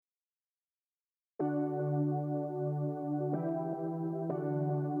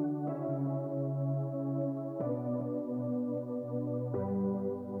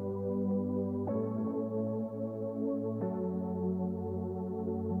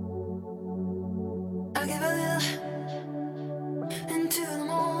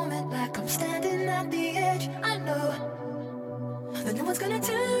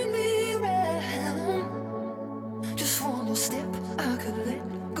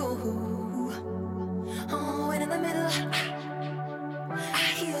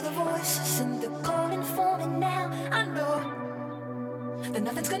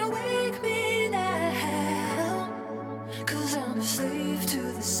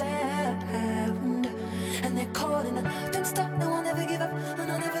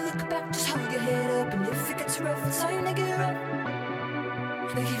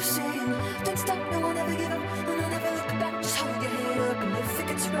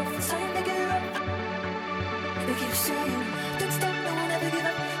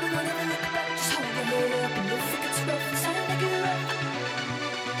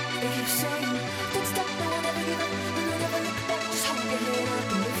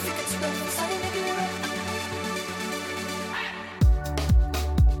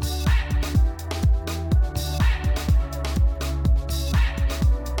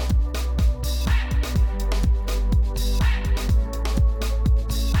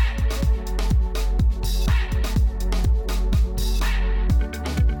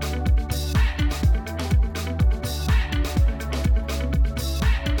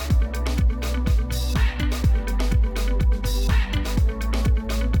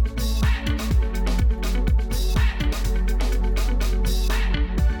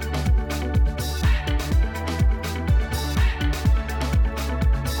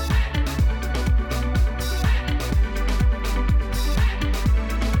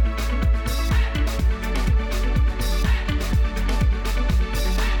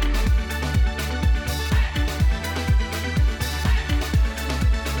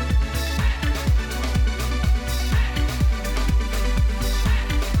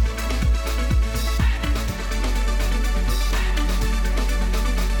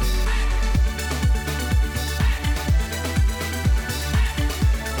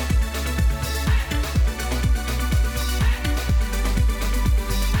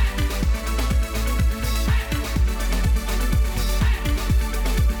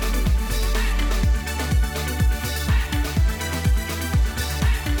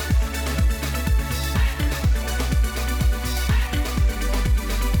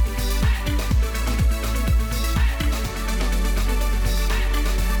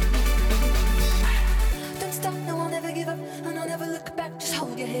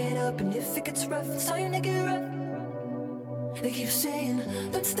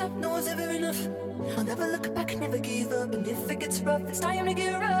stop, no one's ever enough. I'll never look back, never give up. And if it gets rough, it's time to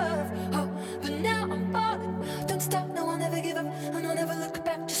get rough. Oh, but now I'm falling. Don't stop, no, I'll never give up. And I'll never look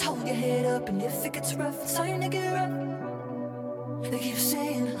back, just hold your head up. And if it gets rough, it's time to get rough. They keep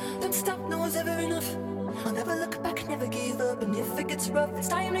saying, don't stop, no one's ever enough. I'll never look back, never give up. And if it gets rough, it's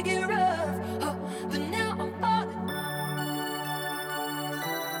time to get rough. Oh, but now I'm falling.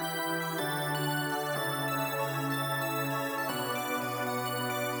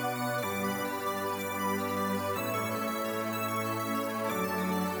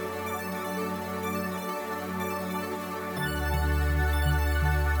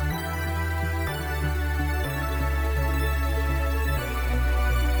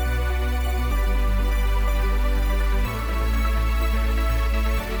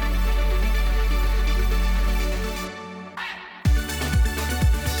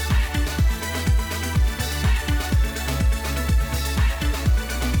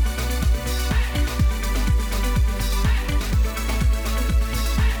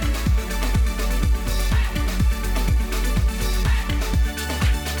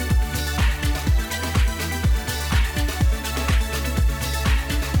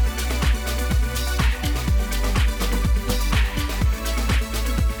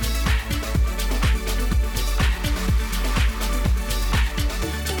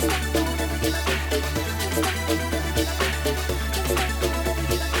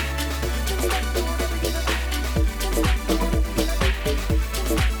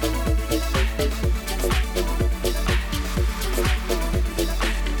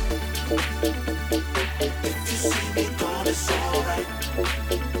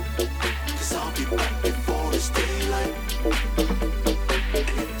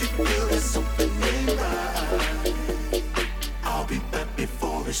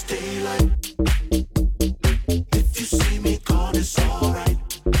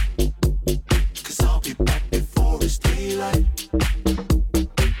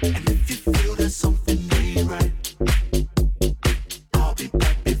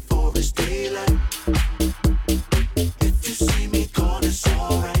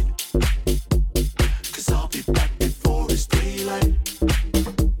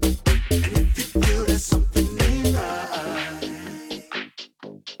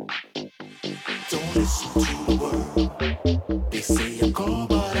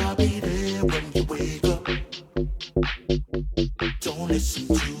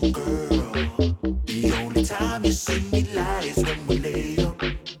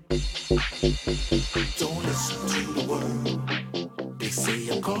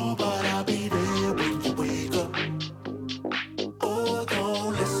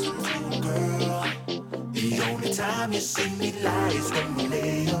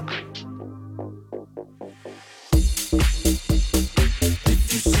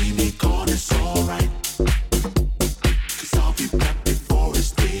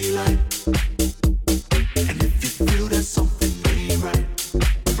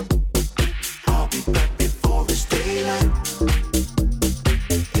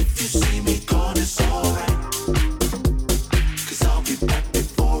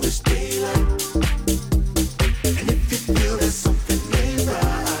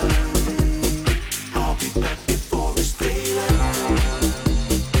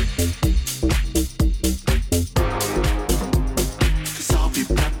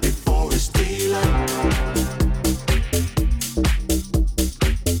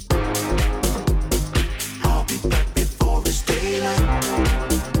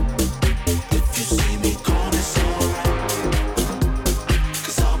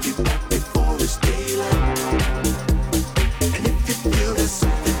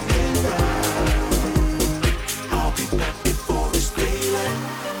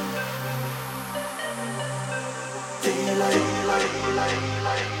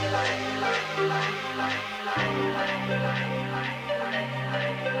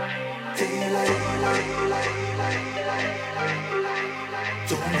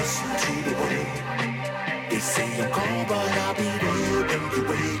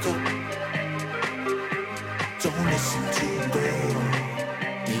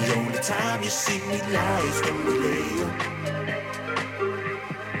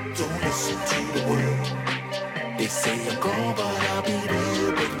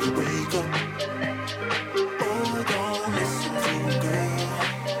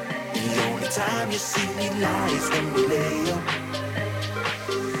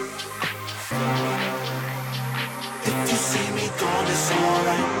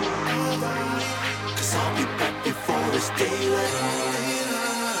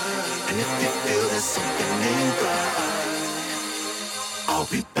 And if you feel there's something in right, I'll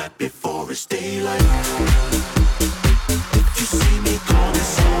be back. back before it's daylight. If you see me gone,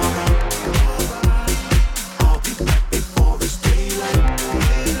 it's alright. I'll be back before it's daylight.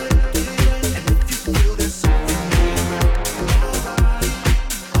 And if you feel there's something ain't right,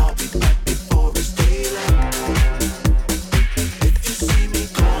 I'll be back before it's daylight. If you see me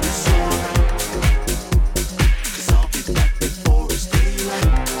gone, it's alright. 'Cause I'll be back before it's daylight.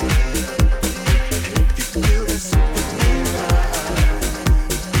 And if you feel there's something ain't right,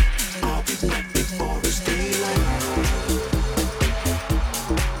 I'll be back before it's daylight.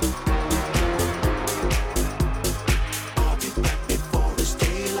 I'll be back before it's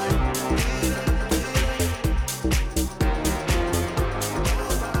daylight.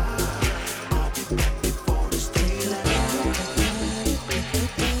 I'll be back before it's daylight. If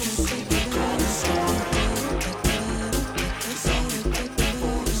you see me gone, it's alright. 'Cause I'll be back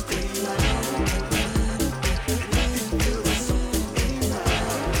before it's daylight. And if you feel there's something ain't right,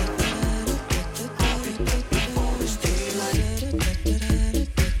 I'll be back before it's daylight.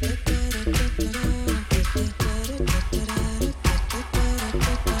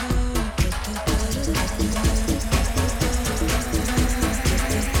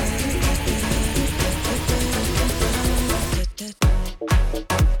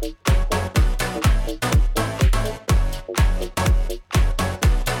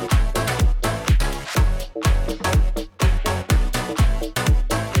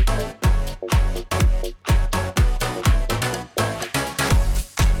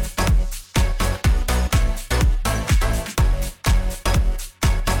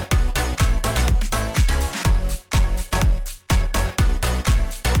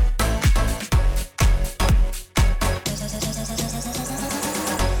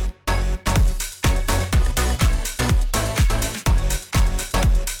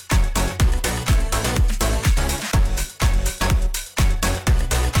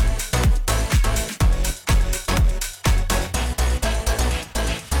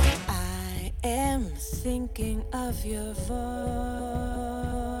 I am thinking of your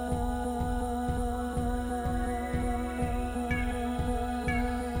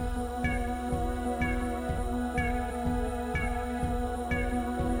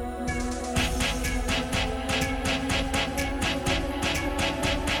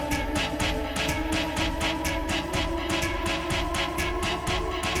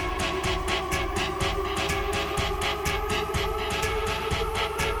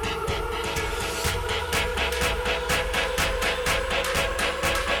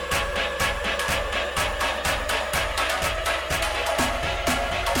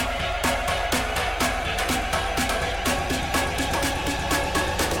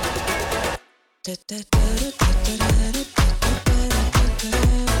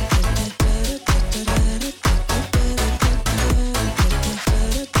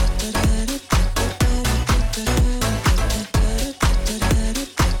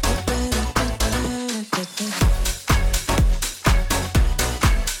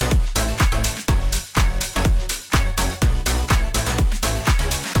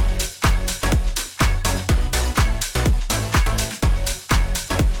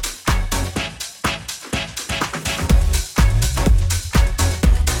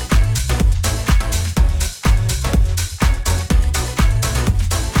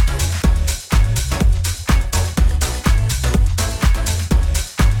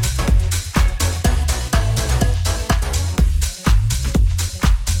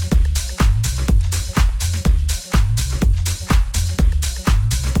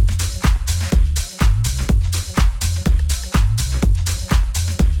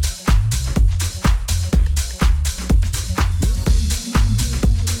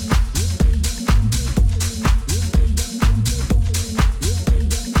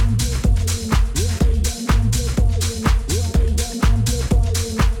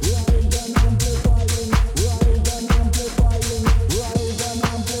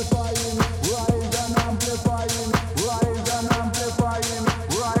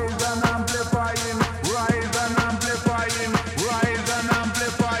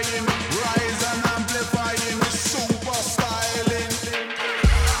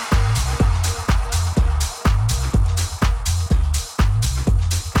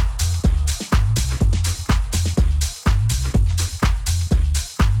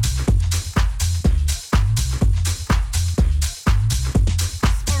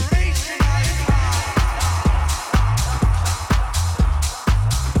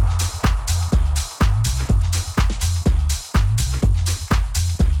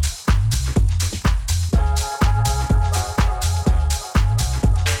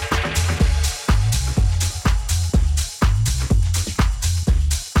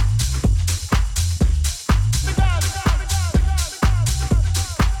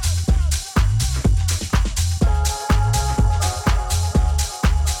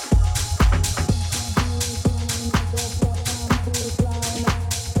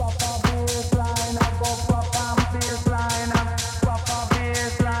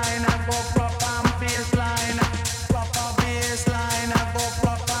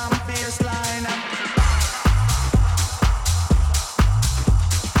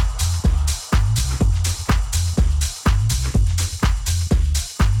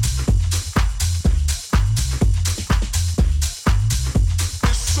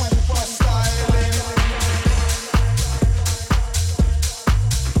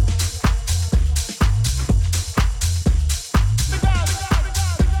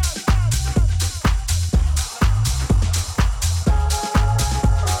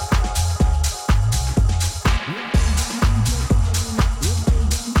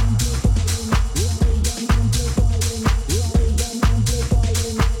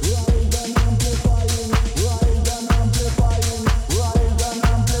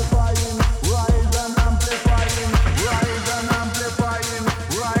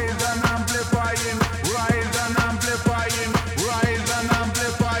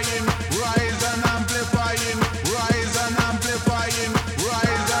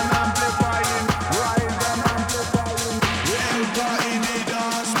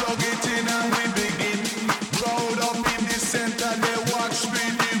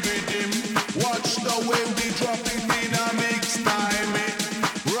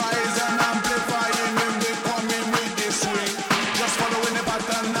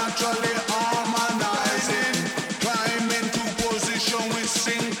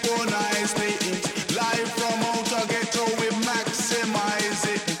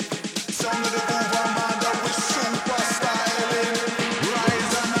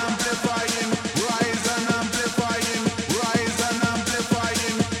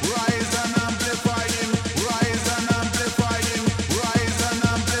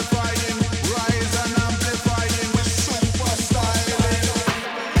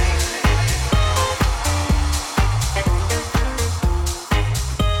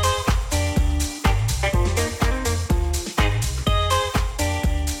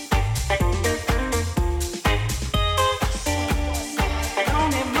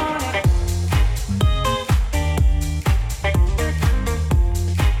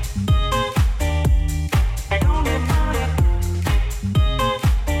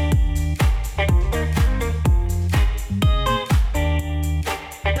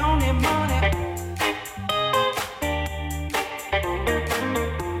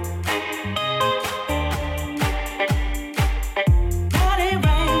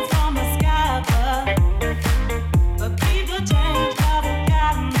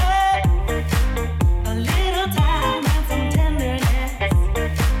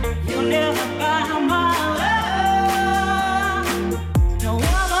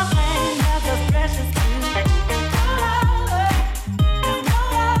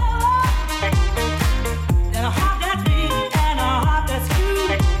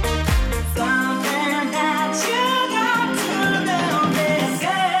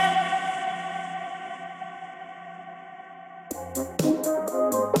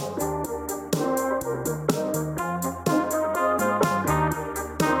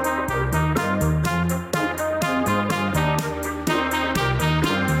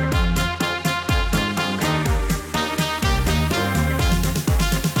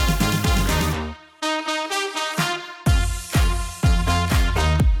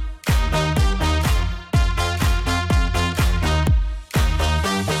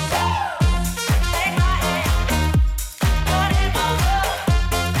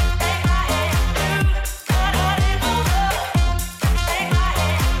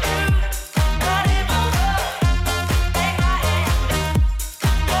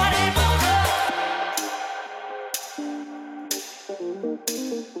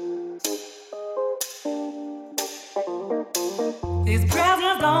These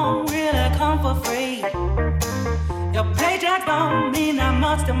presents don't really come for free. Your paycheck don't mean that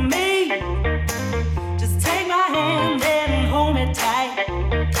much to me. Just take my hand and hold me tight.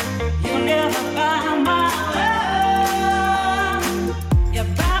 You'll never find my love. You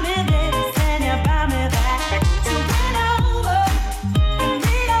buy me this and you buy me that. So lean over and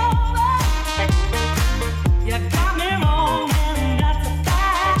lean over. You got me wrong and that's a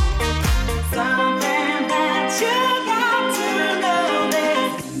fact. Something that you got to know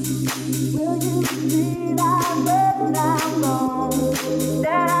is, will you realize when I'm gone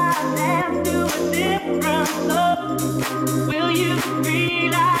that I dance to a different love? Will you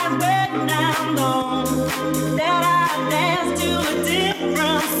realize when I'm gone that I dance to a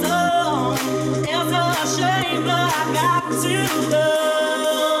different song? It's a shame, but I got to go.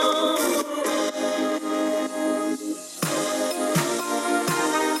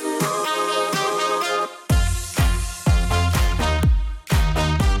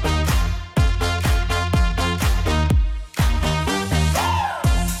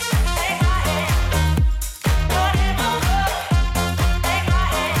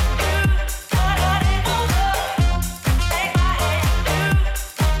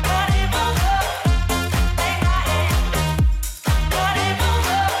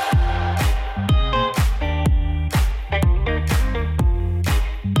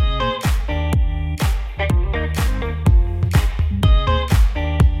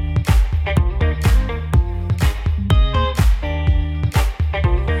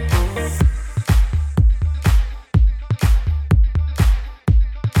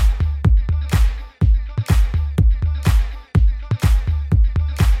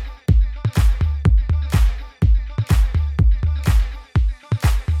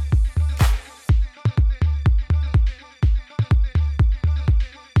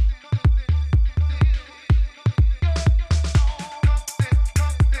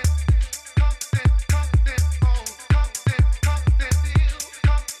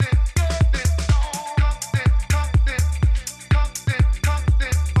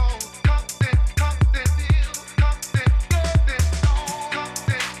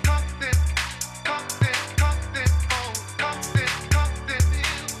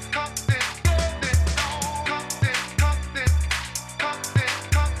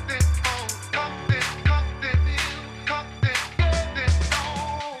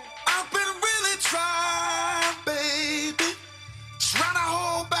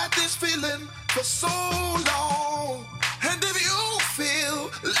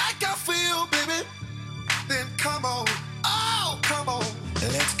 like I feel, baby, then come on, oh, come on,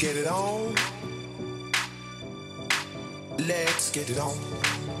 let's get it on. Let's get it on.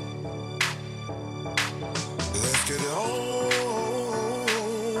 Let's get it on.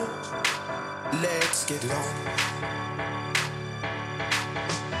 Let's get it on.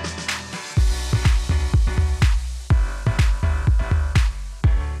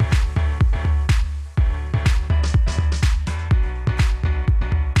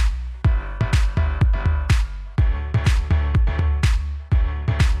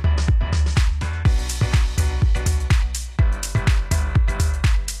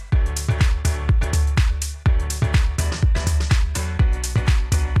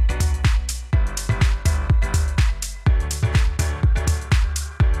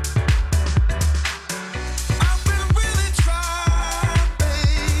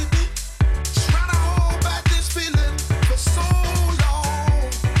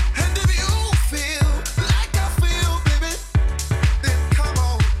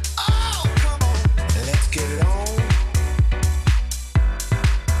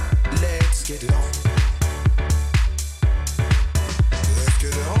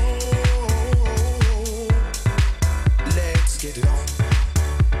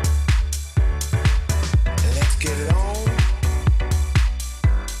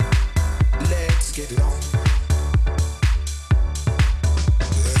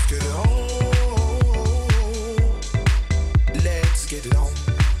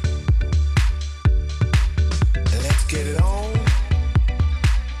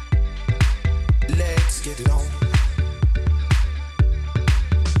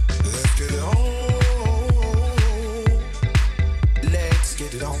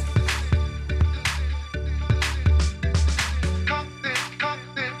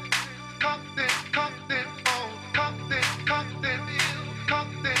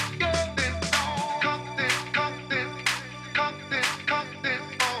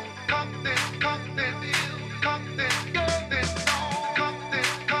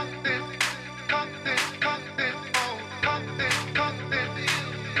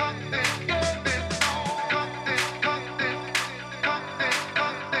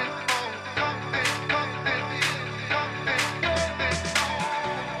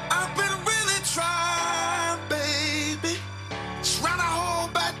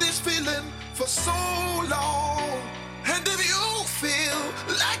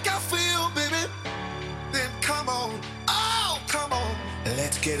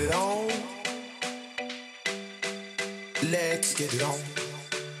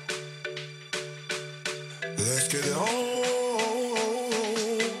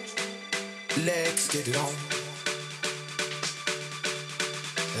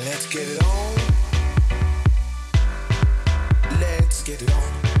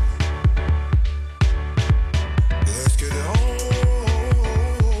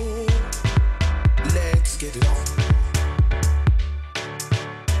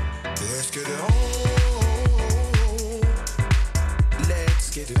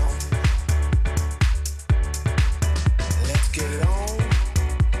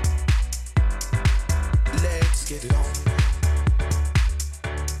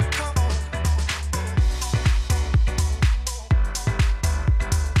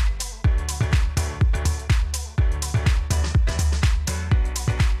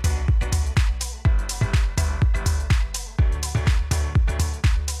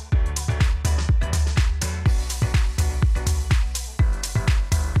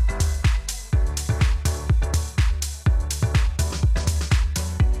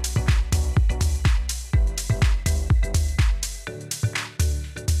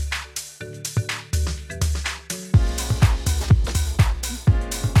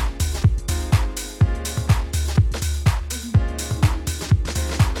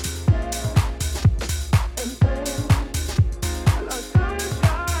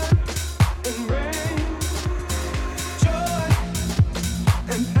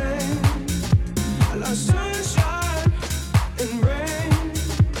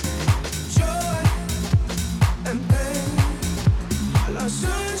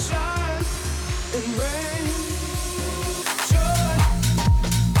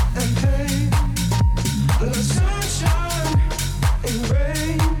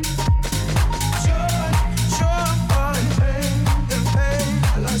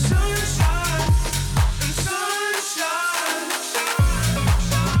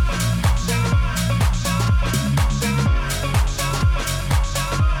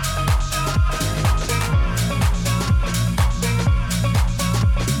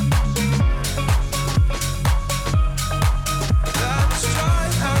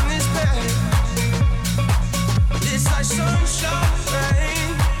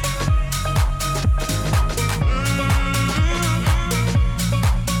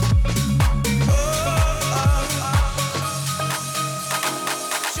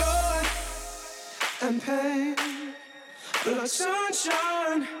 and pain, like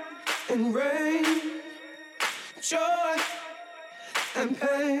sunshine and rain, joy and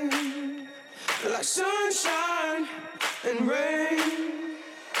pain, like sunshine and rain,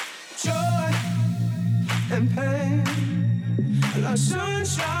 joy and pain, like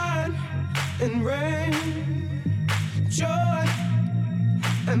sunshine and rain, joy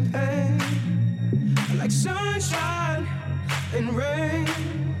and pain, like sunshine and rain,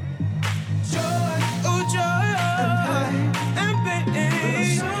 joy, oh joy and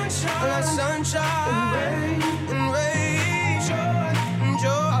pain, sunshine, like sunshine and rain, joy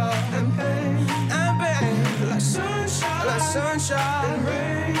and pain, like sunshine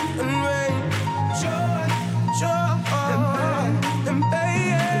and rain, joy and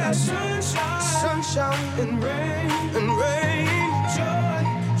pain, like sunshine and rain,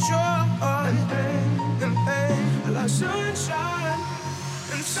 joy and pain, like sunshine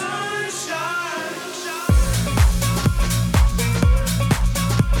and sunshine.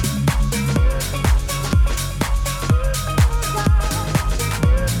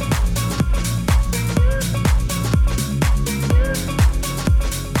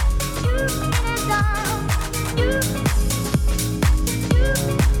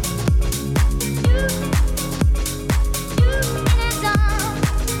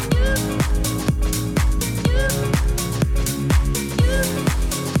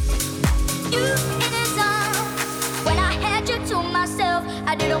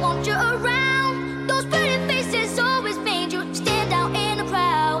 I didn't want you around. Those pretty faces always made you stand out in the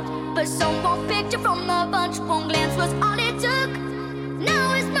crowd. But someone picked you from the bunch. One glance was all it took.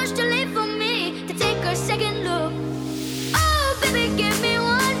 Now it's much too late for me to take a second look. Oh, baby, give me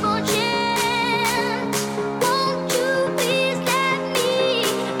one more chance. Won't you please let me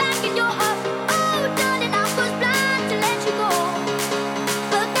back in your heart? Oh, darling, I was blind to let you go.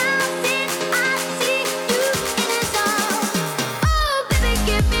 But now since I see you in his arms, oh, baby,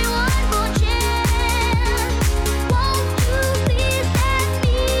 give me one more chance. Won't you please let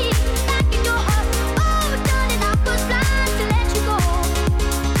me back in your heart? Oh, darling, I was blind to let you go.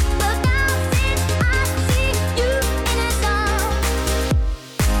 But now since I see you in his arms.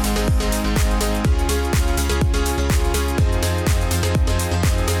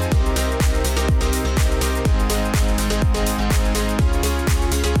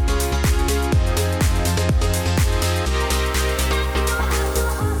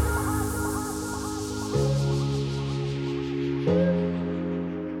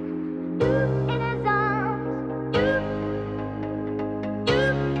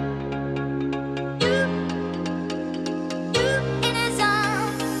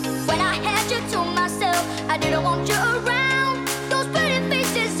 I didn't want you around. Those pretty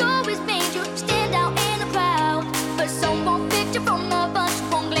faces always made you stand out in the crowd. But someone picked you from the bunch.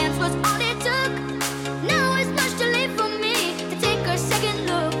 One glance was all it took. Now it's much too late for me to take a second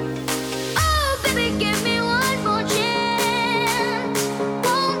look. Oh, baby, give me one more chance.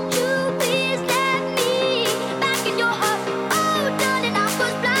 Won't you please let me back in your heart? Oh, darling, I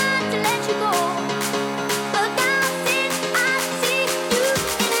was blind to let you go. But now since I see you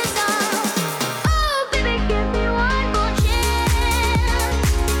in his arms, oh, baby, give me one more chance.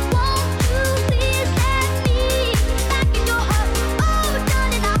 Won't you please let me back in your heart? Oh,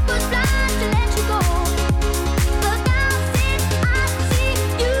 darling, I was blind to let you go. But now since I see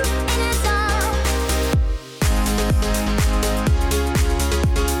you in his arms.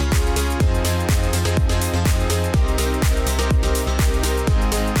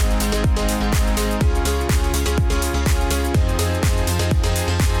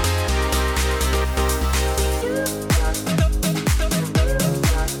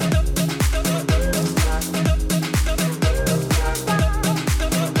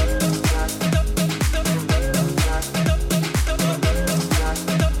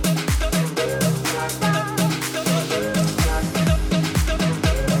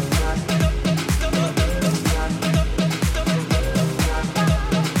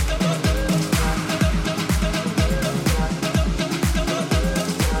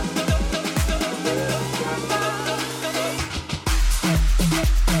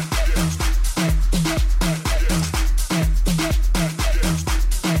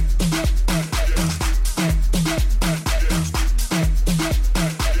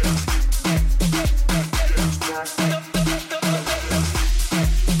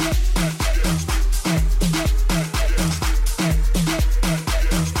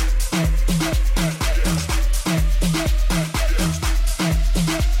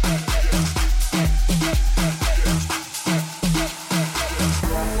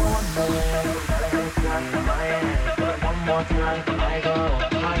 One more time, I go.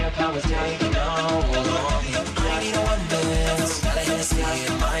 Higher powers taking over.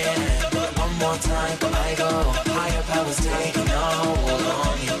 Powers taking a hold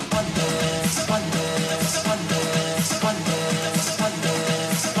on you. Oneness, oneness, oneness, oneness, oneness,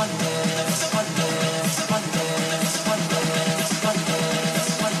 oneness, oneness, oneness, oneness, oneness,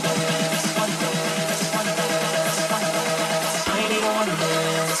 oneness, oneness, oneness. I need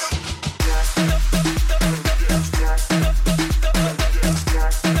oneness.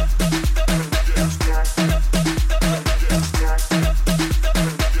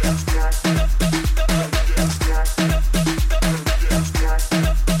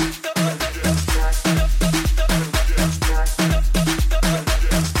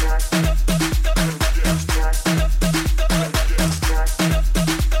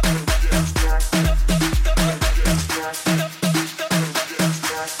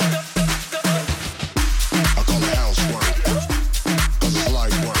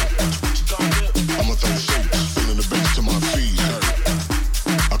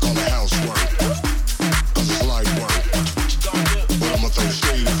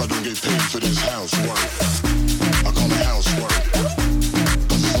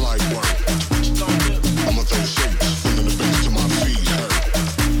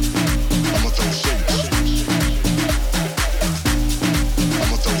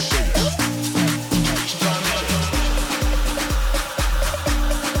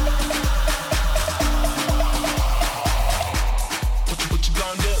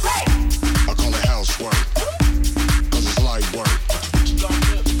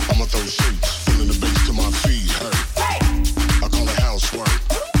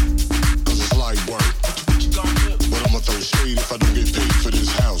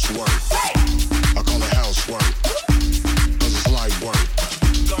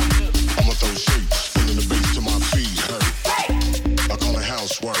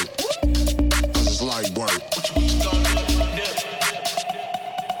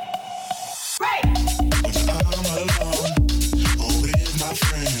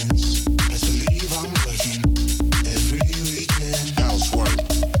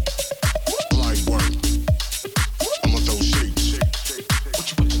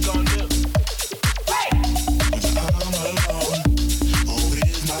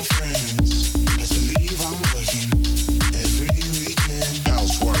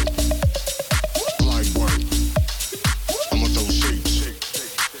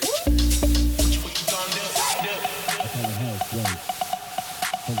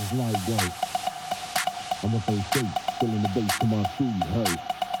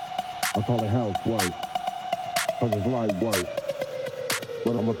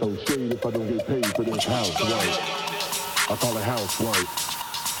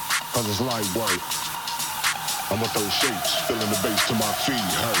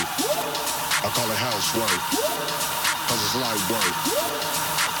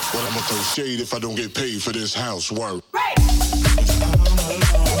 Shade if I don't get paid for this housework.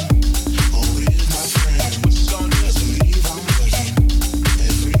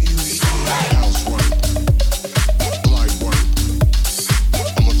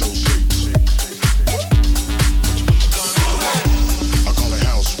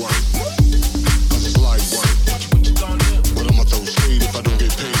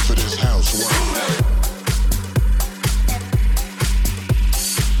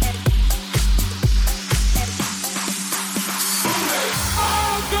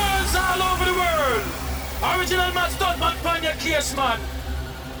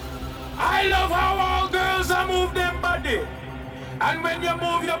 I love how all girls are move them body. And when you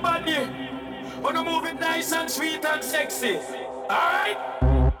move your body, wanna move it nice and sweet and sexy. Alright?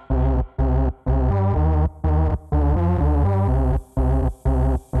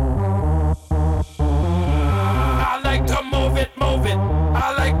 I like to move it, move it.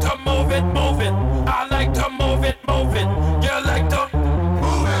 I like to move it, move it. I like to move it, move it. You like to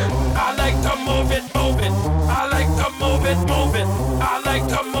move it. I like to move it, move it. I like to move it, move it. I like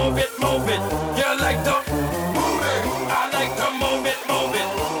to move it, move it. You like to move it. I like to move it, move it.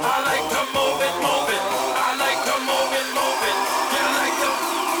 I like to move it, move it. I like to move it, move it. You like to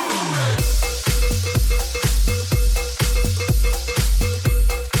move it.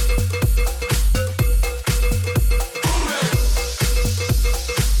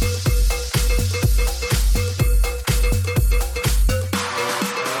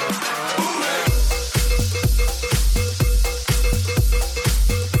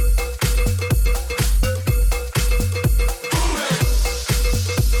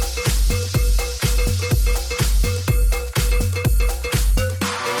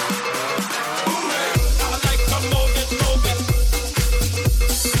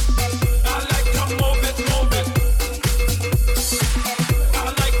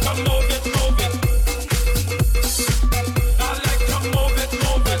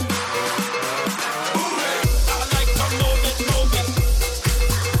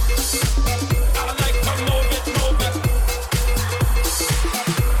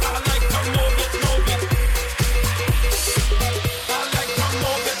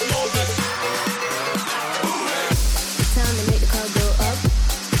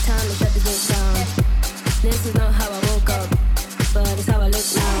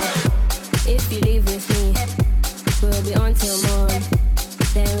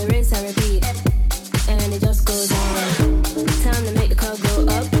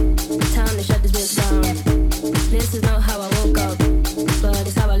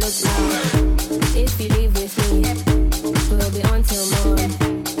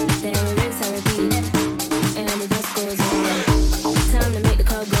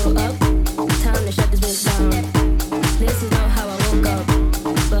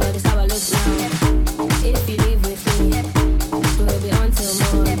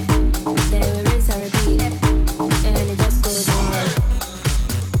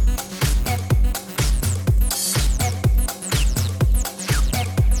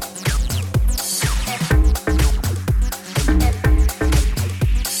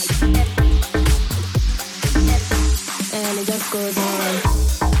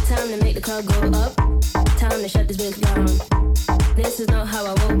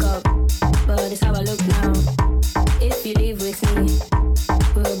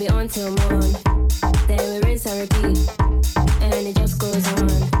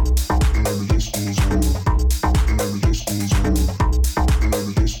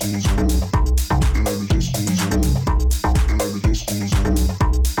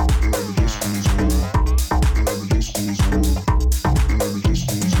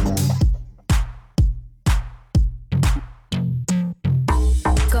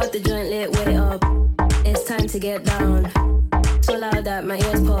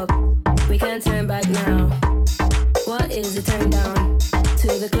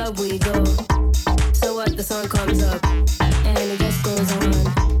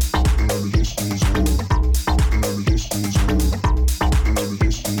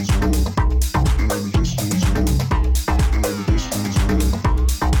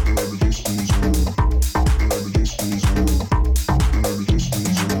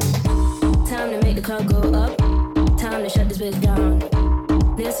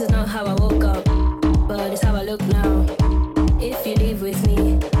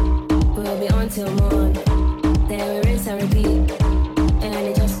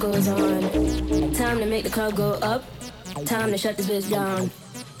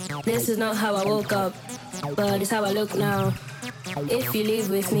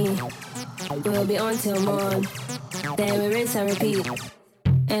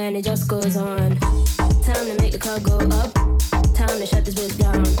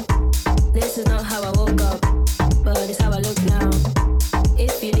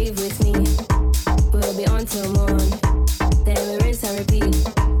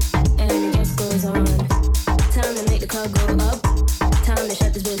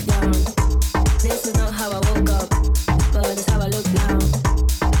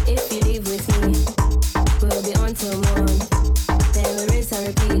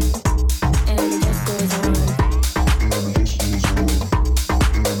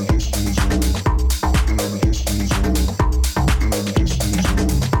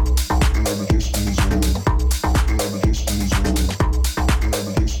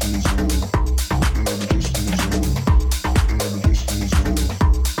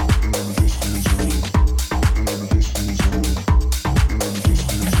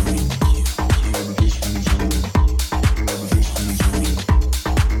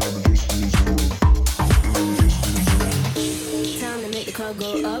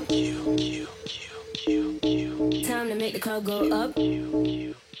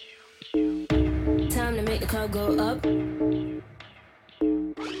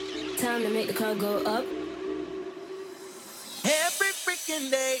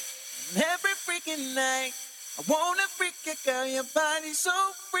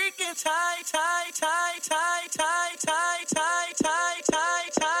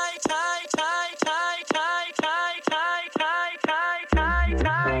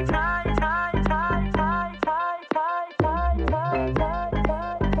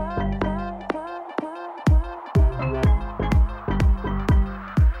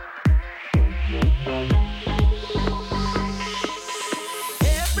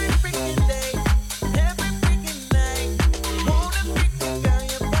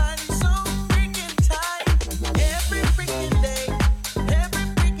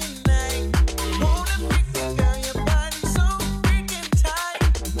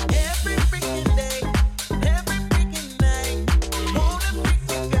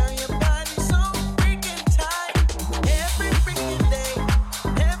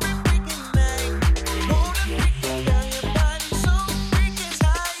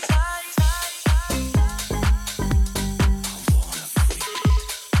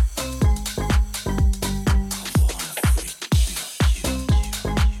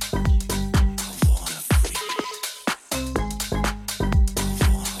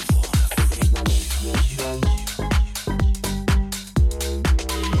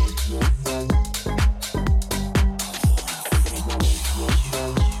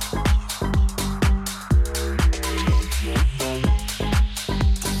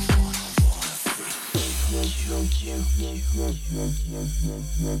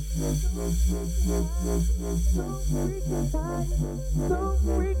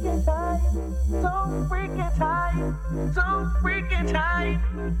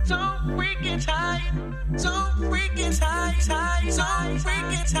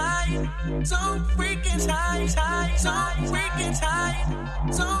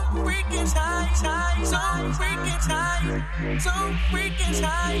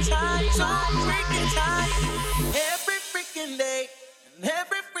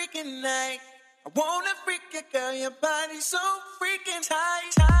 freaking night. I wanna freak you, girl, your body's so freaking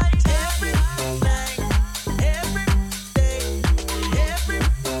tight, tight. Every night, every day, every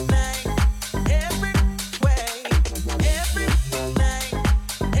night, every way. Every night,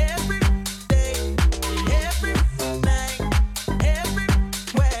 every day, every night, every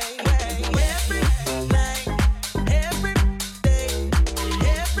way. Every night, every day,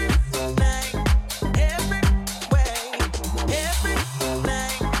 every night, every way. Every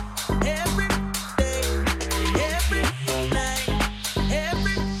night, every day, every night,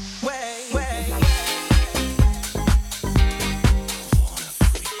 every way.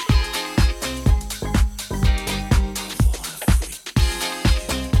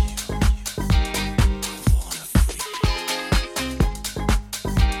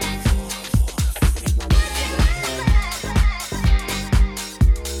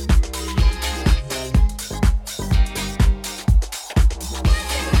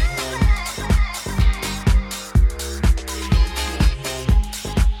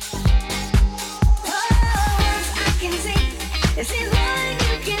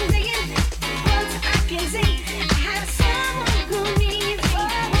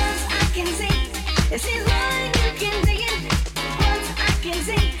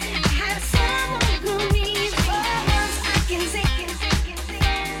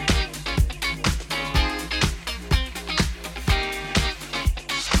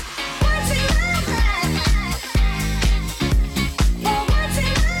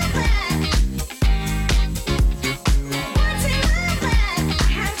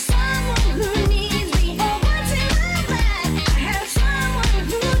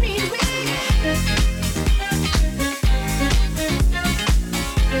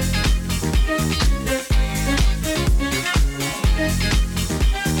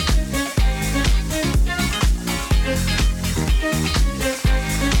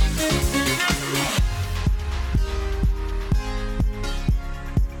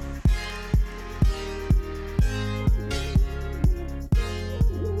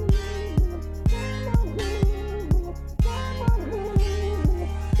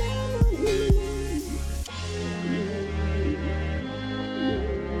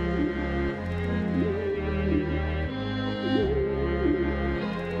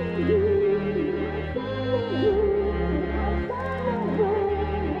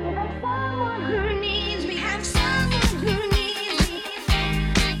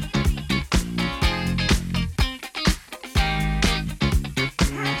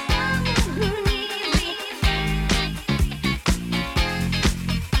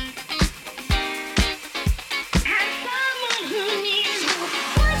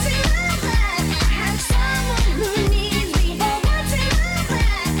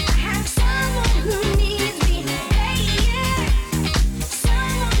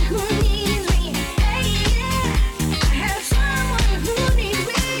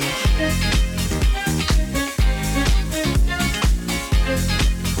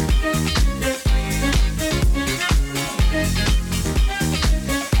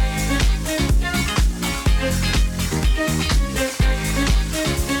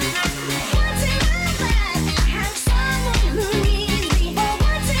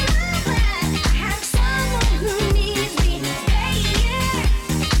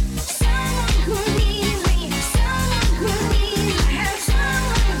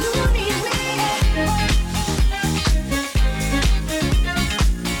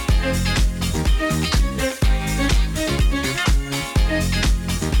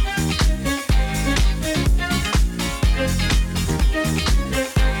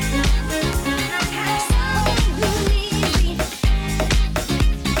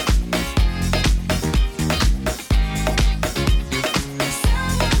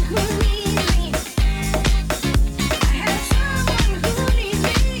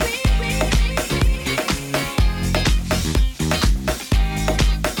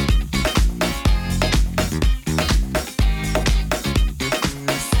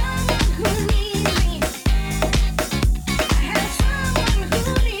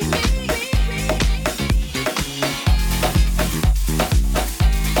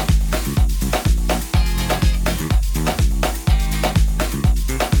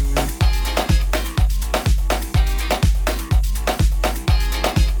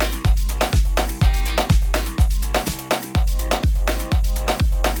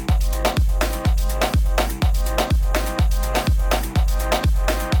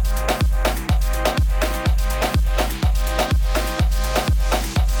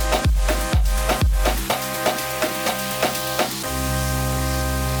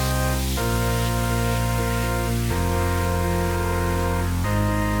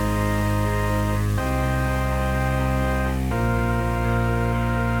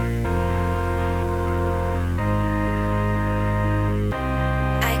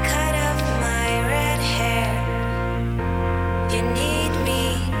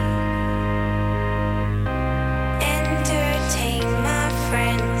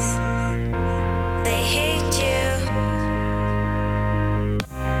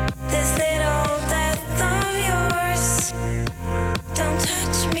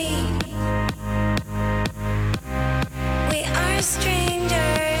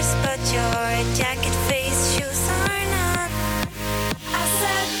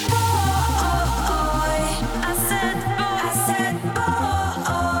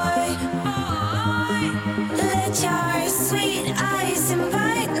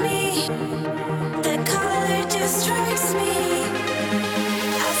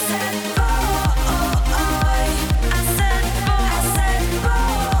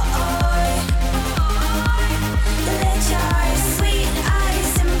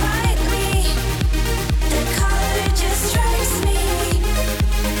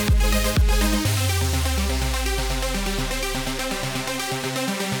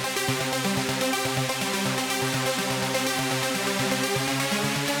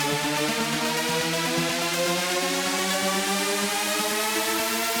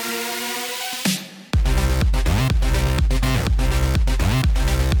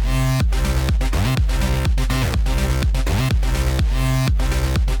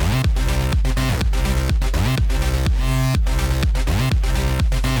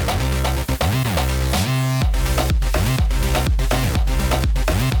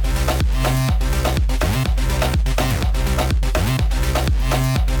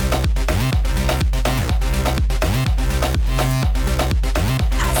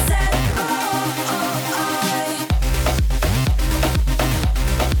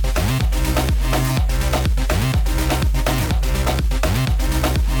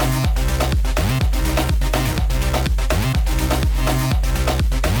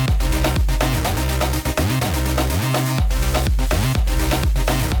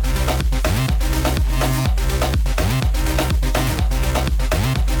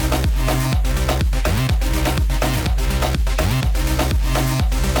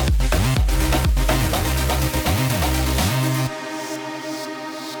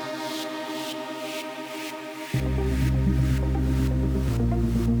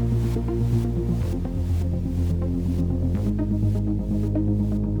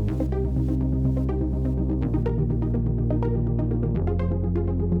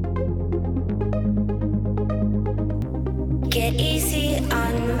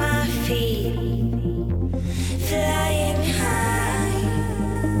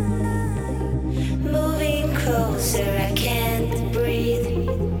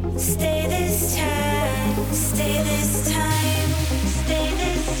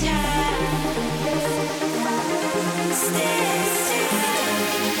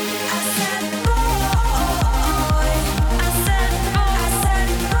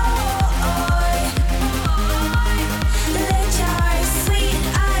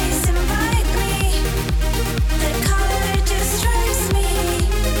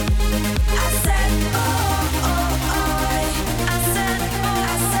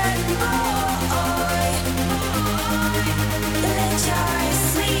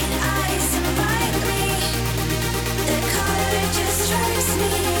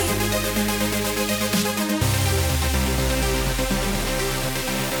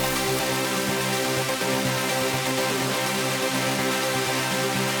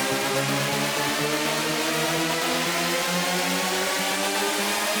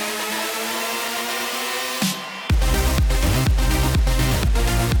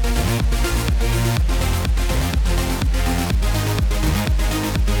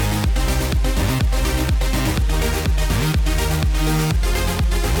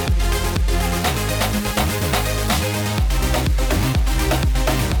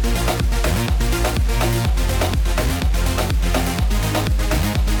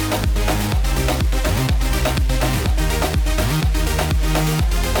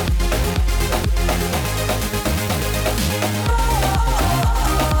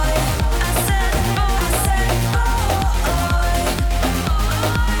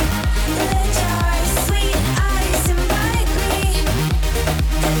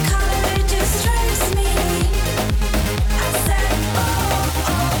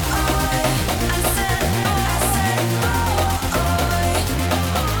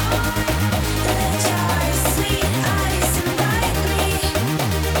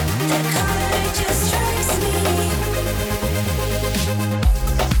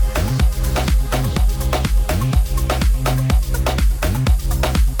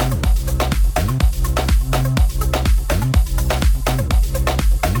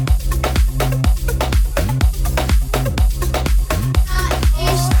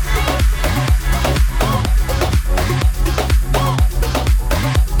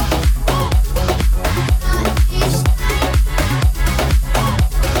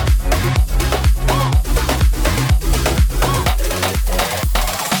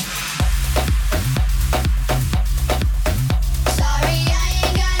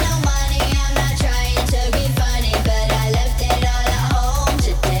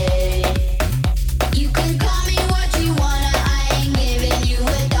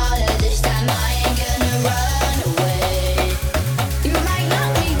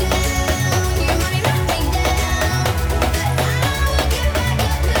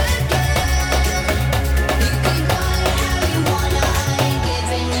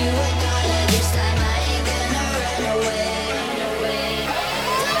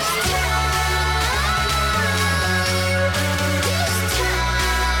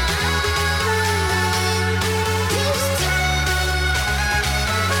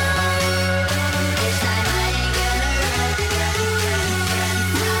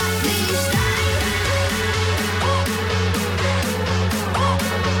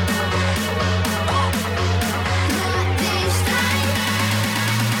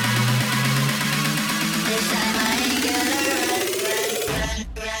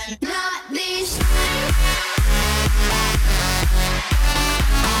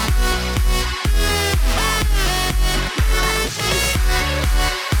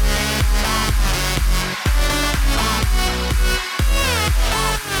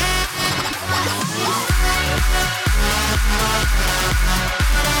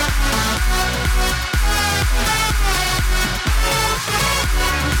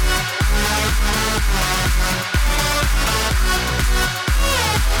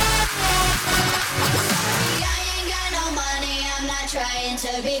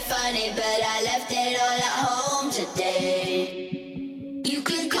 money, but I left it all at home today. You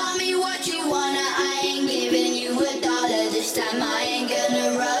can call me what you wanna, I ain't giving you $1 this time. I ain't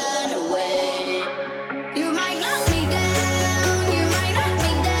gonna run away. You might knock me down, you might knock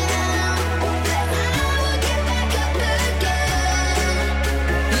me down, but I will get back up again.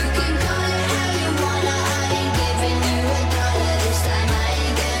 You can call it how you wanna, I ain't giving you $1 this time. I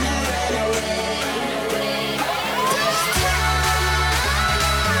ain't gonna run away. This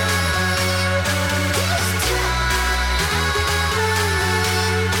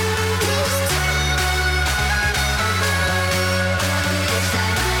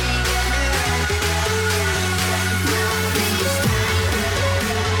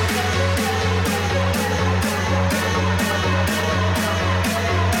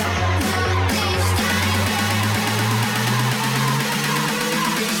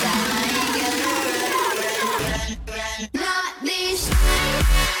not this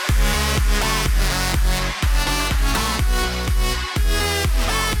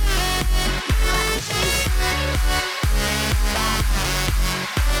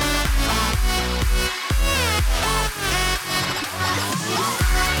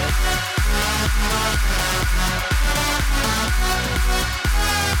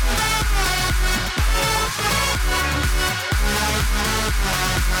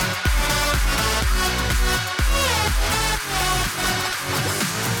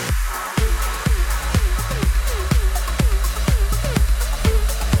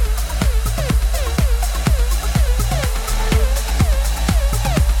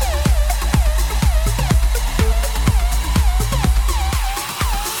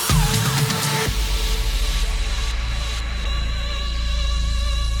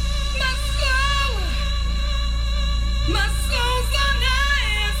my soul's so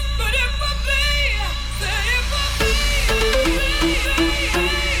nice, but if I be, say if I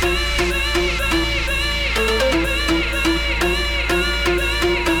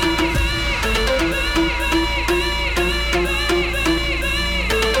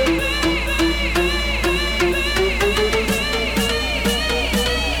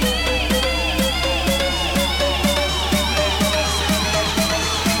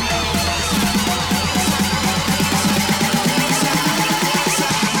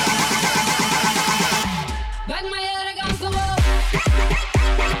bang my head against the wall.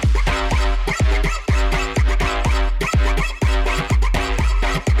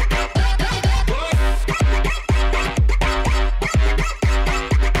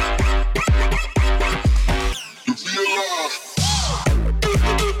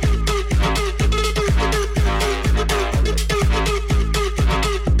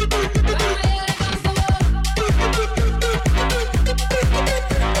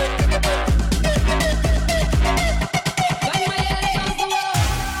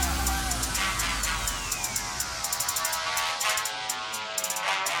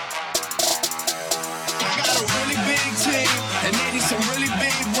 I got a really big team, and they need some really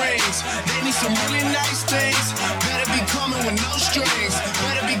big rings. They need some really nice things. Better be coming with no strings.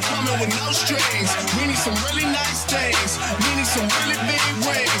 Better be coming with no strings. We need some really nice things. We need some really big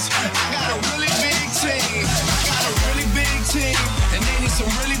rings. I got a really big team. I got a really big team, and they need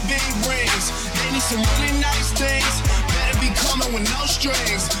some really big rings. They need some really nice things. Better be coming with no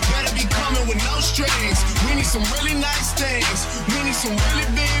strings. Better be coming with no strings. We need some really nice things. We need some really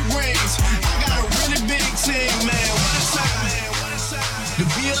big rings. I got a really big team, man. What a time, man. What a time. To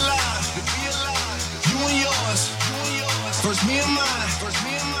be alive. You and yours. First me and mine.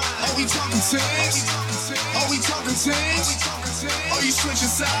 Are we talking things? Are we talking things? Are you switching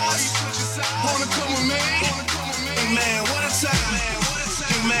sides? Wanna come with me? Hey man, what a time.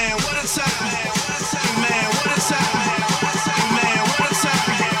 Hey man, what a time. Hey man, what a time. Hey man, what a time.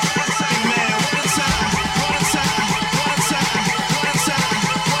 Hey man, what a time. What a time. What a time. What a time.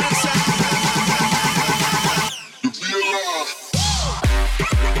 What a time. To be alive. To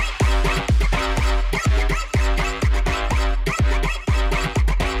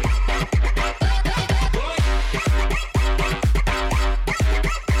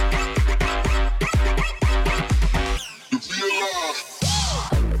be alive.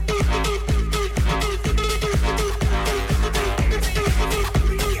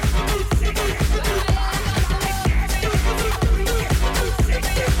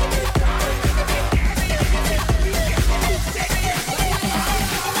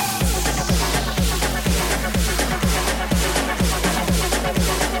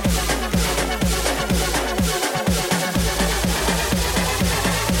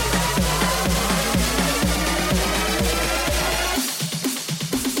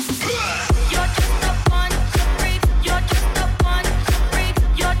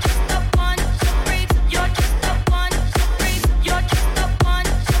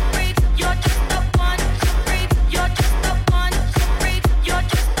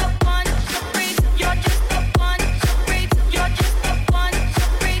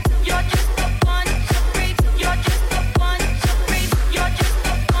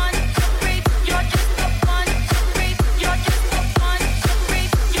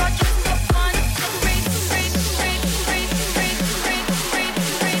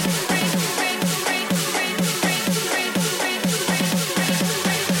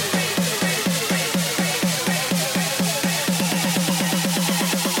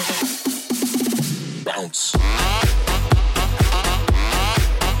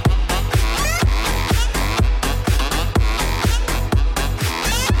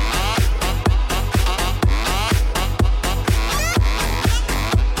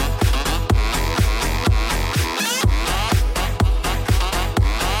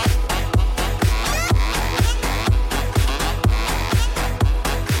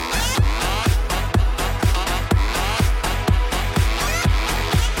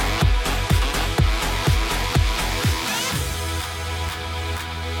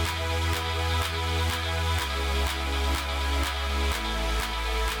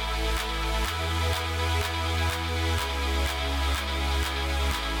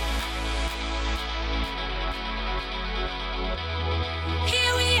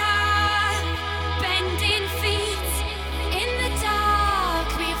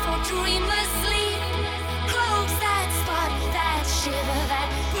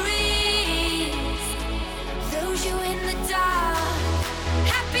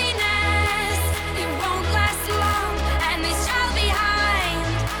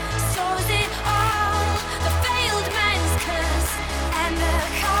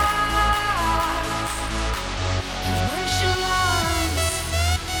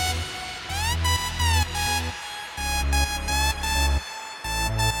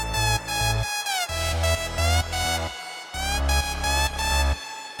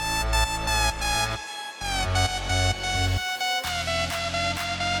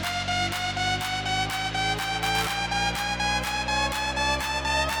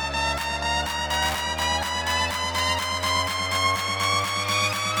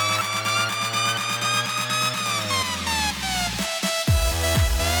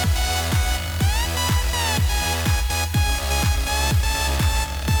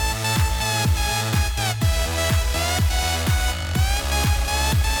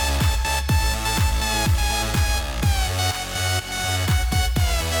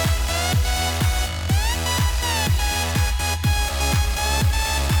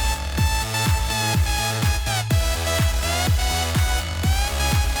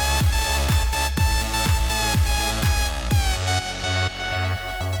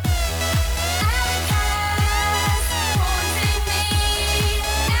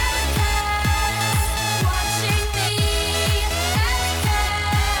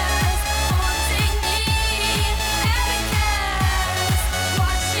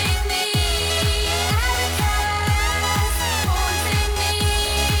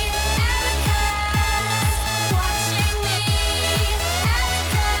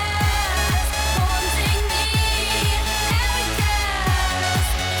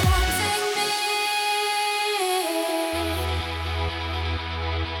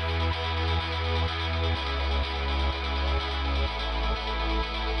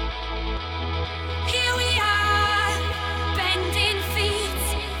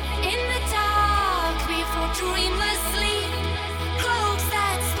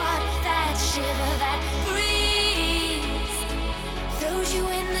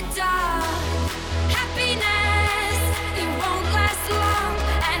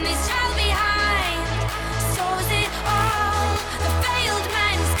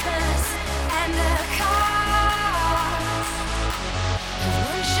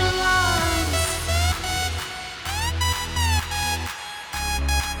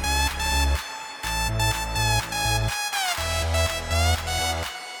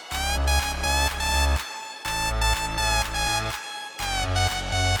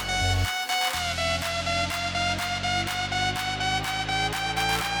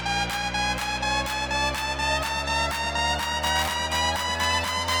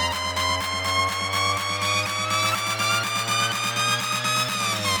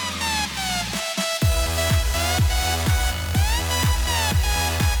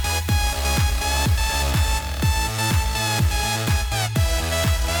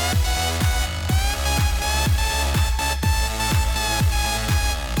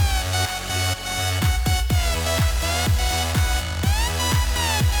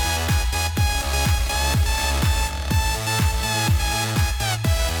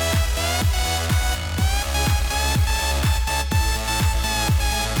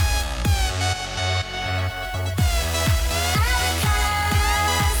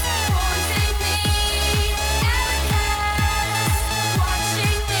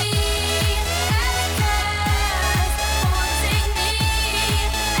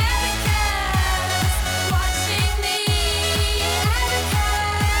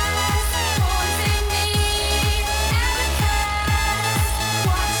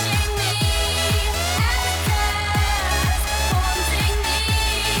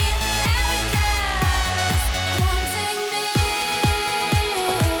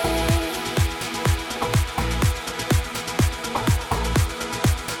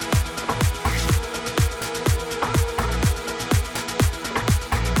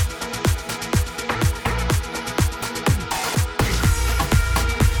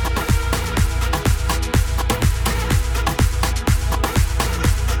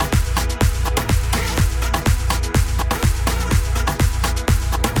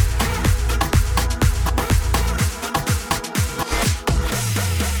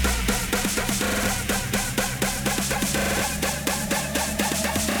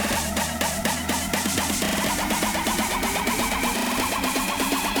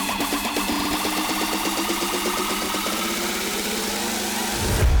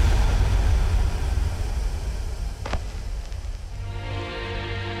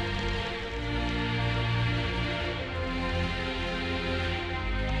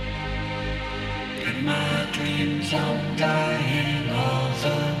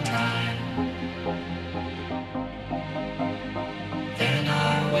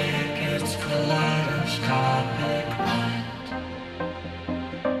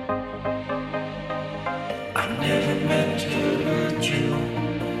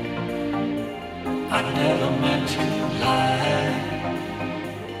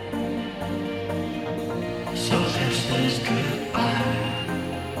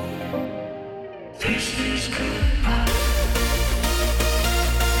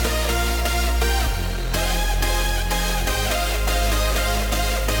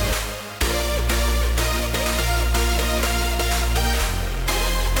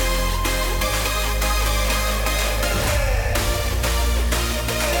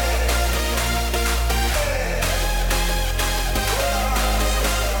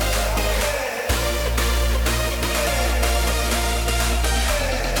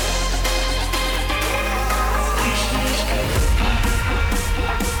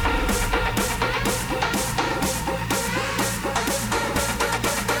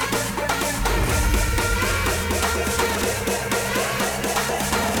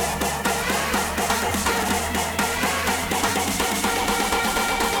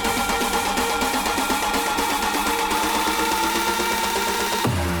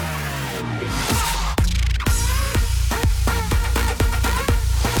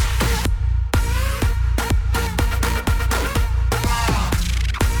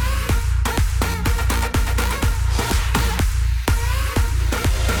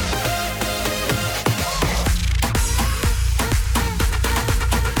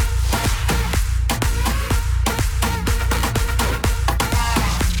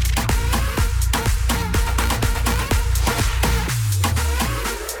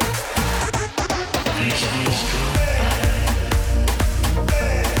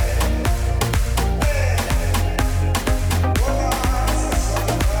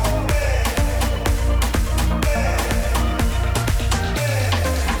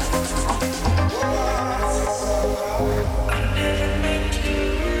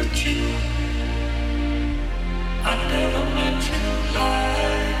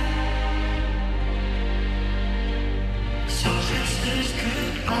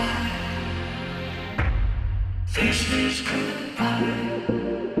 Please goodbye.